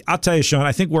I'll tell you, Sean,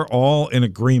 I think we're all in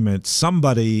agreement.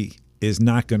 Somebody is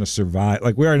not going to survive.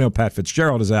 Like, we already know Pat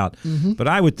Fitzgerald is out, but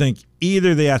I would think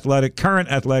either the current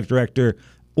athletic director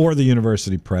or the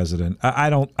university president.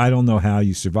 I don't know how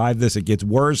you survive this. It gets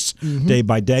worse day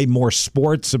by day. More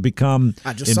sports have become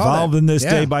involved in this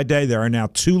day by day. There are now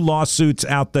 2 lawsuits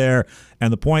out there.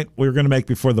 And the point we were going to make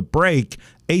before the break,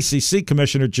 ACC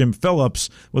Commissioner Jim Phillips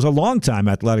was a longtime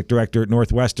athletic director at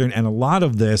Northwestern, and a lot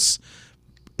of this,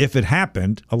 if it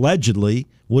happened, allegedly,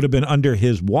 would have been under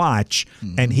his watch,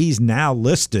 and he's now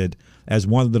listed as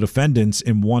one of the defendants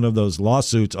in one of those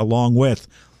lawsuits, along with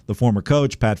the former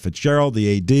coach, Pat Fitzgerald,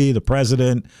 the AD, the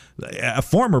president, a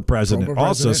former president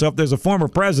also. So if there's a former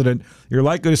president, you're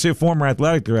likely to see a former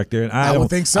athletic director, and I would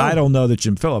think so. I don't know that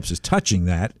Jim Phillips is touching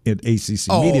that in ACC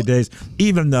Media Days,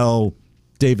 even though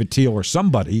David Teal or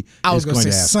somebody is going to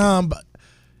ask.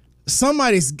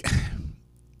 Somebody's...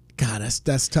 God,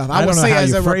 that's tough. I don't know how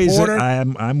you phrase reporter, it.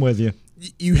 I'm with you.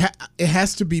 It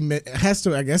has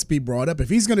to I guess be brought up if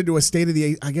he's going to do a state of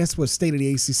the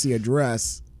ACC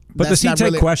address. But does he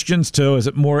take questions too? Is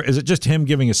it just him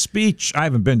giving a speech? I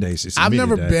haven't been to ACC. I've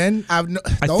never been. I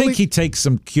think he takes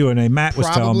some Q&A. Matt was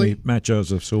telling me, Matt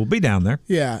Joseph, so we'll be down there.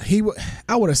 Yeah,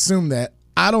 I would assume that.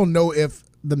 I don't know if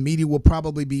the media will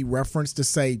probably be referenced to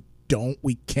say,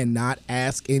 we cannot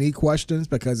ask any questions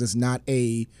because this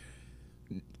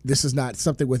is not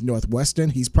something with Northwestern.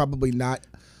 He's probably not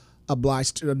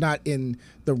obliged to, not in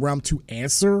the realm to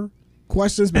answer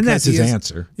questions. And that's his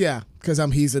answer. Yeah, because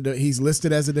he's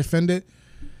listed as a defendant.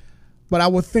 But I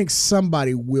would think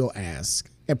somebody will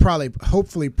ask and probably,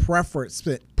 hopefully, preference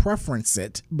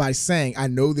it by saying, I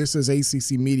know this is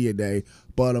ACC Media Day,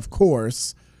 but of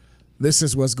course, this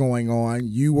is what's going on.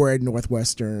 You were at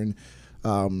Northwestern.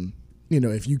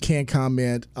 If you can't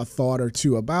comment a thought or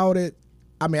two about it,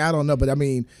 I mean, I don't know, but I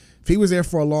mean, if he was there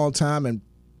for a long time and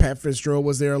Pat Fitzgerald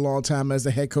was there a long time as the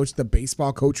head coach, the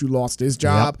baseball coach who lost his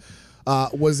job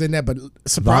was in there. But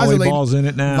surprisingly, volleyball's in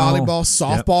it now. Volleyball,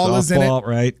 softball is in it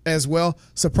right as well.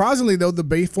 Surprisingly, though,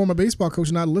 the former baseball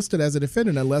coach not listed as a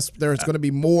defendant unless there's going to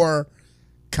be more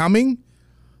coming.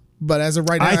 But as of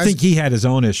right now, I think he had his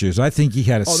own issues. I think he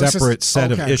had a separate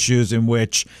set of issues in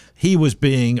which he was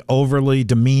being overly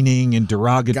demeaning and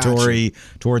derogatory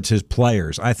towards his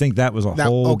players. I think that was a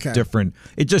whole different.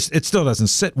 It still doesn't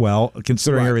sit well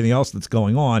considering everything else that's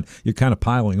going on. You're kind of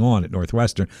piling on at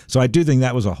Northwestern. So I do think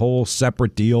that was a whole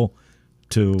separate deal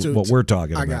to what we're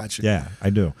talking about. I got you. Yeah,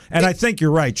 I do. And I think you're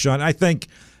right, Sean. I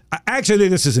actually think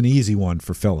this is an easy one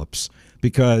for Phillips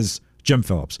because Jim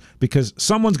Phillips, because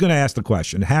someone's going to ask the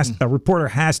question. A reporter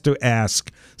has to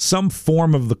ask some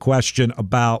form of the question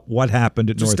about what happened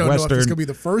at Just Northwestern. Don't know if it's going to be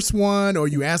the first one, or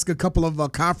you ask a couple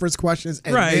of conference questions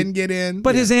and then get in.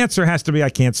 But his answer has to be, I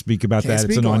can't speak about that.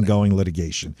 It's an ongoing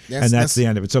litigation. And that's the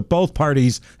end of it. So both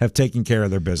parties have taken care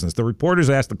of their business. The reporters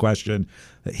asked the question,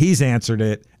 he's answered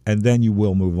it, and then you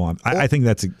will move on. I think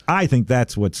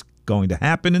that's what's going to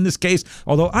happen in this case.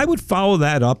 Although I would follow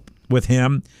that up with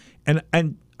him,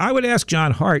 and I would ask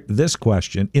John Hart this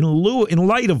question in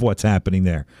light of what's happening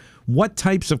there. What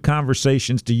types of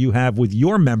conversations do you have with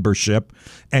your membership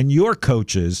and your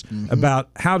coaches about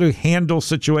how to handle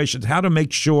situations, how to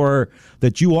make sure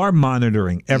that you are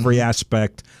monitoring every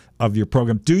aspect of your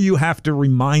program? Do you have to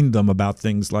remind them about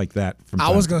things like that?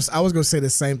 I was going to say the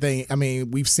same thing. I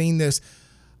mean, we've seen this.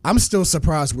 I'm still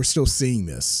surprised we're still seeing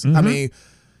this. I mean,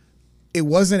 it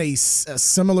wasn't a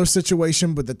similar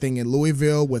situation, but the thing in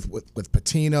Louisville with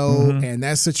Patino and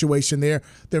that situation there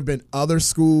have been other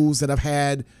schools that have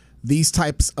had these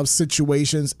types of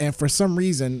situations. And for some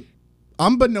reason,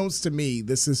 unbeknownst to me,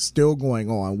 this is still going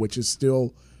on, which is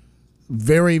still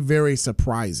very, very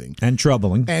surprising. And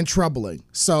troubling.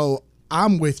 So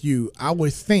I'm with you. I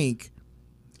would think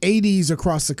ADs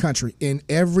across the country in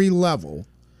every level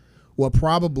will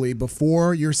probably,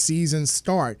 before your season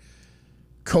start,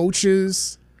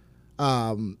 coaches,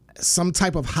 some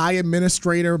type of high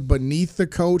administrator beneath the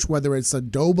coach, whether it's a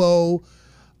DOBO,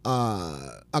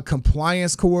 a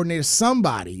compliance coordinator,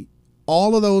 somebody,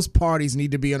 all of those parties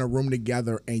need to be in a room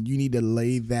together, and you need to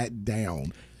lay that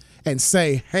down and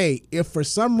say, hey, if for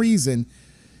some reason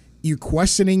you're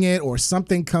questioning it or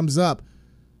something comes up,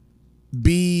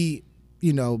 be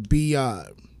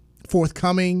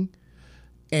forthcoming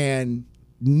and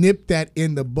nip that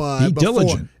in the bud. Be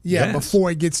diligent. Before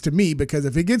it gets to me, because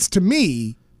if it gets to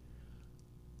me,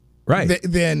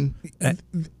 then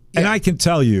and I can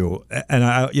tell you, and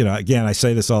I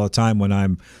say this all the time when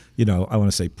I'm, I want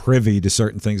to say privy to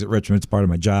certain things at Richmond. It's part of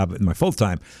my job and my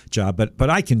full-time job, but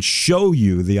I can show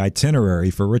you the itinerary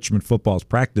for Richmond football's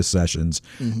practice sessions,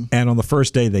 and on the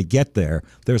first day they get there,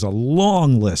 there's a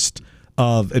long list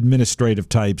of administrative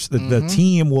types that the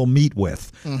team will meet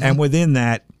with, and within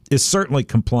that is certainly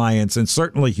compliance and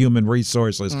certainly human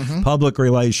resources, public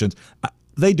relations.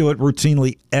 They do it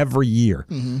routinely every year.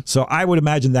 So I would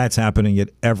imagine that's happening at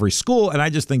every school. And I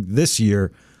just think this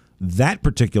year, that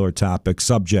particular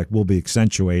subject will be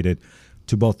accentuated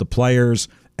to both the players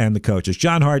and the coaches.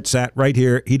 John Hart sat right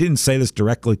here. He didn't say this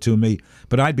directly to me,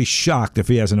 but I'd be shocked if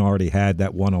he hasn't already had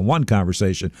that one-on-one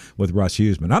conversation with Russ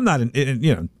Huseman. I'm not,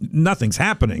 nothing's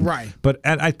happening. Right. But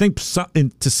I think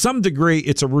to some degree,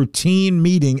 it's a routine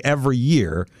meeting every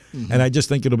year, and I just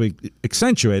think it'll be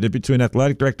accentuated between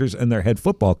athletic directors and their head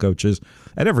football coaches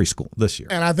at every school this year.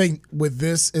 And I think with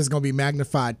this is going to be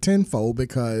magnified tenfold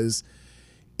because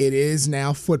it is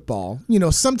now football.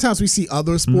 Sometimes we see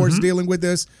other sports dealing with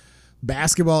this.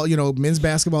 Basketball, men's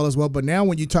basketball as well. But now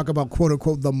when you talk about, quote,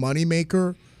 unquote, the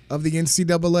moneymaker of the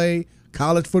NCAA,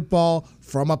 college football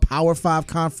from a Power 5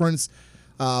 conference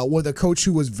with a coach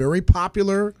who was very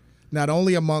popular, not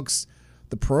only amongst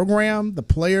the program, the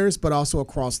players, but also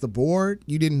across the board.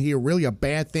 You didn't hear really a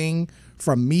bad thing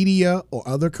from media or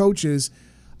other coaches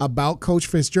about Coach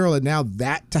Fitzgerald. And now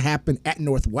that to happen at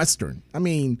Northwestern. I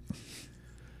mean,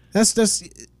 that's just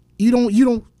you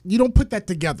don't put that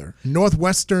together.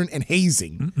 Northwestern and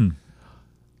hazing.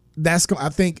 I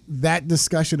think that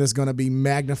discussion is going to be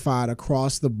magnified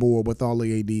across the board with all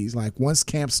the ADs. Like once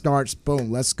camp starts, boom,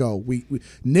 let's go. We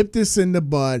nip this in the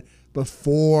bud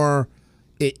before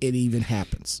it even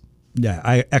happens. Yeah,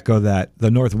 I echo that. The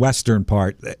Northwestern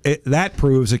part, that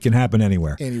proves it can happen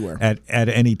anywhere. At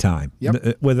any time.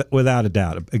 Yep. Without a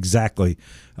doubt. Exactly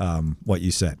what you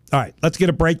said. All right, let's get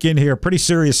a break in here. Pretty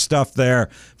serious stuff there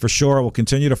for sure. We'll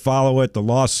continue to follow it. The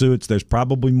lawsuits, there's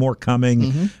probably more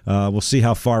coming. We'll see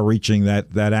how far-reaching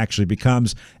that actually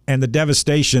becomes. And the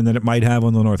devastation that it might have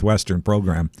on the Northwestern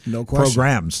program. No question.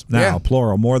 Programs now,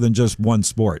 plural, more than just one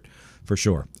sport. For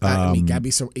sure. Gotta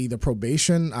be some either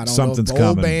probation. I don't something's know, bowl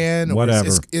coming, ban, or whatever.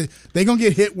 They're gonna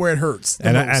get hit where it hurts,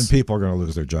 and people are gonna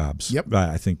lose their jobs. Yep.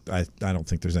 I don't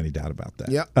think there's any doubt about that.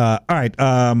 Yep. All right.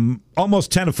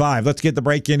 Almost 10:05. Let's get the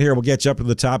break in here. We'll get you up to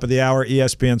the top of the hour.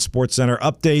 ESPN Sports Center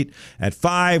update at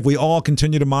 5. We all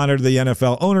continue to monitor the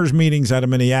NFL owners meetings out of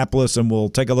Minneapolis, and we'll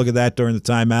take a look at that during the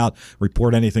timeout.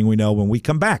 Report anything we know when we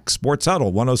come back. Sports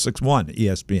Huddle 106.1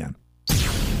 ESPN.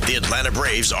 The Atlanta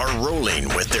Braves are rolling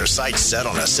with their sights set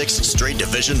on a 6th straight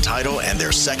division title and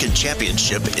their 2nd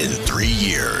championship in 3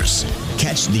 years.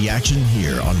 Catch the action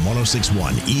here on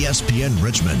 106.1 ESPN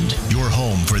Richmond, your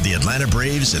home for the Atlanta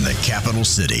Braves in the capital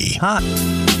city. Hot.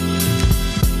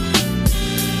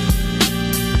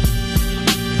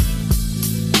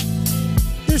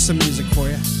 Here's some music for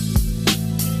you.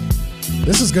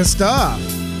 This is good stuff.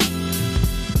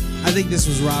 I think this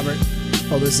was Robert.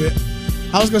 Oh, this is it?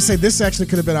 I was going to say, this actually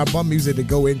could have been our bum music to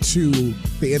go into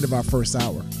the end of our first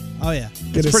hour. Oh, yeah.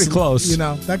 It's pretty close. You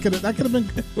know, that could have been.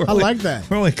 I like that.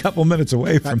 We're only a couple minutes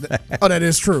away from that. Oh, that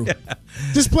is true. Yeah.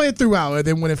 Just play it throughout, and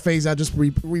then when it fades out, just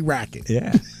re-rack it.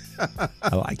 Yeah.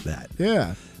 I like that.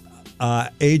 Yeah.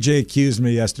 AJ accused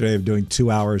me yesterday of doing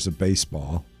 2 hours of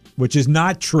baseball, which is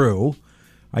not true.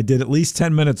 I did at least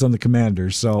 10 minutes on the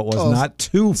Commanders, so it was not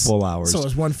 2 full hours. So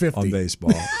it's 150 on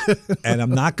baseball. And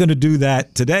I'm not going to do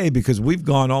that today because we've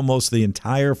gone almost the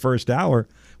entire first hour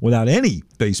without any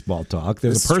baseball talk.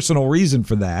 There's a personal reason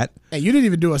for that. And you didn't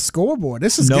even do a scoreboard.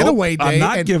 This is getaway day. I'm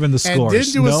not giving the scores. And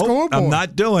didn't do a scoreboard. I'm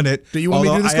not doing it. Do you want me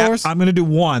to do the scores? I'm going to do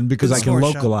one because I can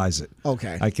localize it.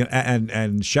 Okay. I can,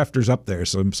 and Schefter's up there,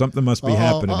 so something must be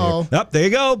happening here. There you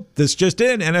go. This just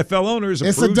in. NFL owners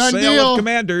approved sale deal. of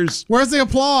Commanders. Where's the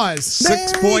applause?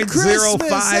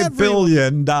 $6.05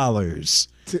 billion.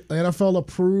 NFL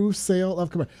approved sale of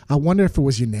Commanders. I wonder if it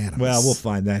was unanimous. Well, we'll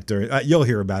find that during. You'll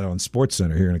hear about it on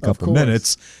SportsCenter here in a couple of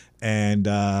minutes, and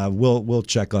we'll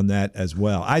check on that as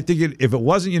well. I think if it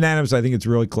wasn't unanimous, I think it's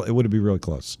really it would be really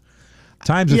close.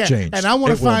 Times have changed, and I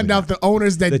want to find out the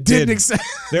owners that didn't accept.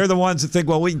 They're the ones that think,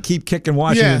 well, we can keep kicking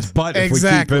Washington's butt if we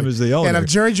keep him as the owner. And if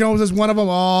Jerry Jones is one of them,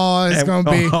 it's going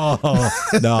to be.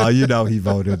 No, he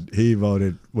voted. He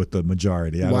voted with the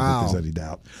majority. I don't think there's any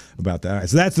doubt about that. All right,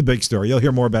 so that's the big story. You'll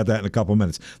hear more about that in a couple of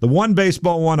minutes. The one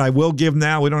baseball one I will give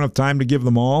now. We don't have time to give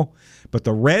them all, but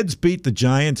the Reds beat the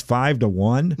Giants 5-1.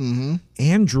 Mm-hmm.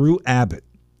 Andrew Abbott.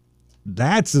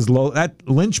 That's his that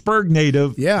Lynchburg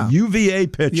native, UVA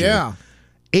pitcher. Yeah.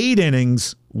 8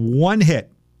 innings, 1 hit,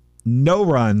 no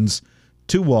runs,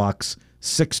 2 walks,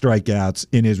 6 strikeouts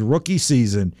in his rookie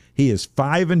season. He is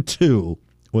 5-2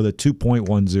 with a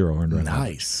 2.10 earned run.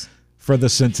 Nice for the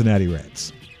Cincinnati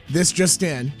Reds. This just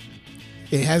in,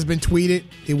 it has been tweeted.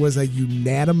 It was a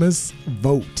unanimous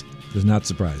vote. Does not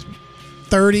surprise me.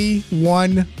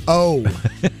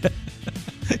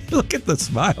 31-0. Look at the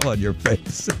smile on your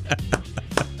face.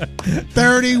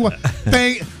 31.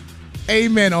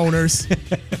 Amen, owners.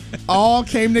 All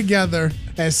came together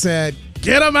and said,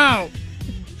 get him out.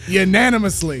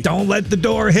 Unanimously. Don't let the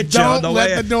door hit you. Don't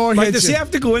let the door hit you. Does he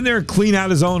have to go in there and clean out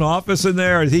his own office in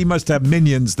there? Or he must have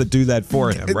minions that do that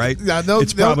for him, right?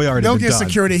 It's probably already been done. They'll get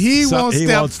security. He won't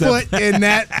step foot in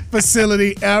that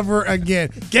facility ever again.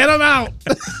 Get him out.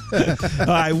 All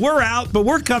right, we're out, but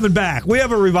we're coming back. We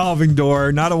have a revolving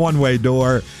door, not a one-way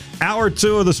door. Hour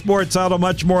 2 of the Sports Huddle.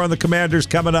 Much more on the Commanders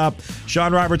coming up.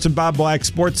 Sean Roberts and Bob Black,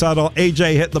 Sports Huddle.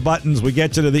 AJ, hit the buttons. We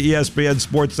get you to the ESPN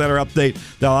Sports Center update.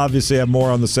 They'll obviously have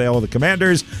more on the sale of the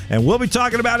Commanders, and we'll be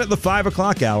talking about it at the 5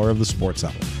 o'clock hour of the Sports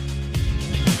Huddle.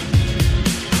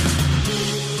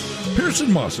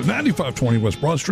 Pearson Moss at 9520 West Broad Street.